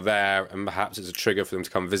people that you're there, and perhaps it's a trigger for them to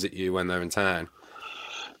come visit you when they're in town.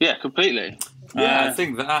 Yeah, completely. Yeah, I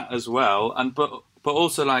think that as well, and but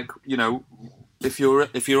also like if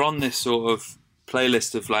you're on this sort of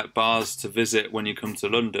playlist of like bars to visit when you come to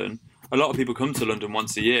London, a lot of people come to London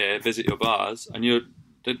once a year, visit your bars, and you're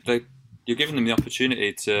giving them the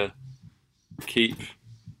opportunity to keep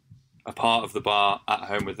a part of the bar at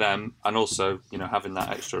home with them, and also having that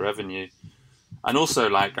extra revenue, and also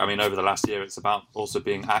over the last year, it's about also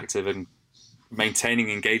being active and maintaining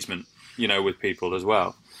engagement, with people as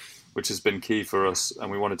well, which has been key for us,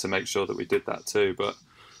 and we wanted to make sure that we did that too. But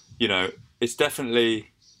it's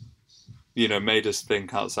definitely, made us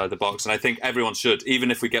think outside the box. And I think everyone should,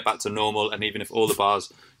 even if we get back to normal and even if all the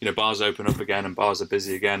bars, bars open up again and bars are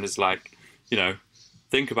busy again, it's like,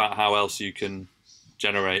 think about how else you can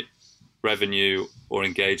generate revenue or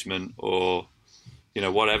engagement or,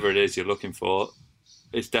 whatever it is you're looking for.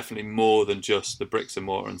 It's definitely more than just the bricks and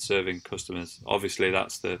mortar and serving customers. Obviously,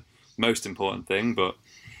 that's the most important thing, but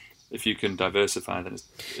if you can diversify, then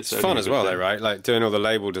it's fun as well, though, right? Like doing all the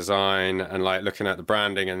label design and like looking at the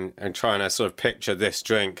branding and trying to sort of picture this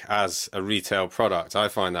drink as a retail product. I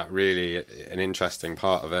find that really an interesting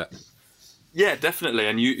part of it. Yeah, definitely.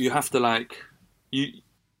 And you have to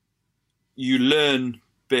you learn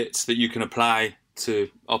bits that you can apply to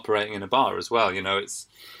operating in a bar as well.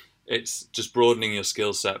 It's just broadening your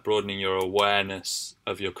skill set, broadening your awareness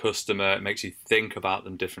of your customer. It makes you think about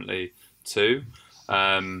them differently too.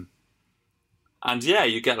 And yeah,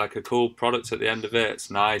 you get like a cool product at the end of it. It's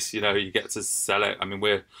nice, you get to sell it. I mean,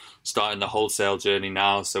 we're starting the wholesale journey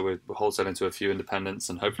now, so we're wholesaling to a few independents,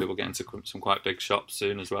 and hopefully we'll get into some quite big shops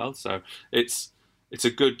soon as well. So it's a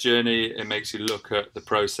good journey. It makes you look at the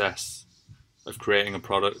process of creating a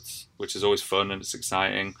product, which is always fun and it's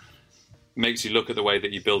exciting. It makes you look at the way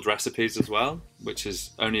that you build recipes as well, which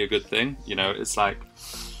is only a good thing. It's like,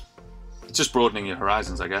 it's just broadening your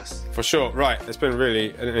horizons, I guess. For sure. Right. It's been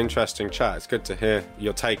really an interesting chat. It's good to hear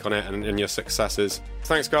your take on it and your successes.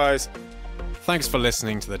 Thanks, guys. Thanks for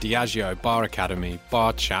listening to the Diageo Bar Academy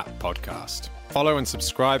Bar Chat podcast. Follow and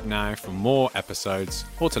subscribe now for more episodes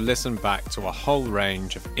or to listen back to a whole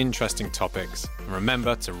range of interesting topics. And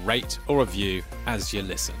remember to rate or review as you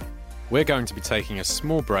listen. We're going to be taking a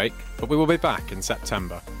small break, but we will be back in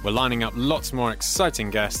September. We're lining up lots more exciting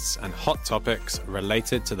guests and hot topics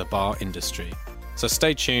related to the bar industry. So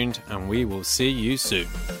stay tuned and we will see you soon.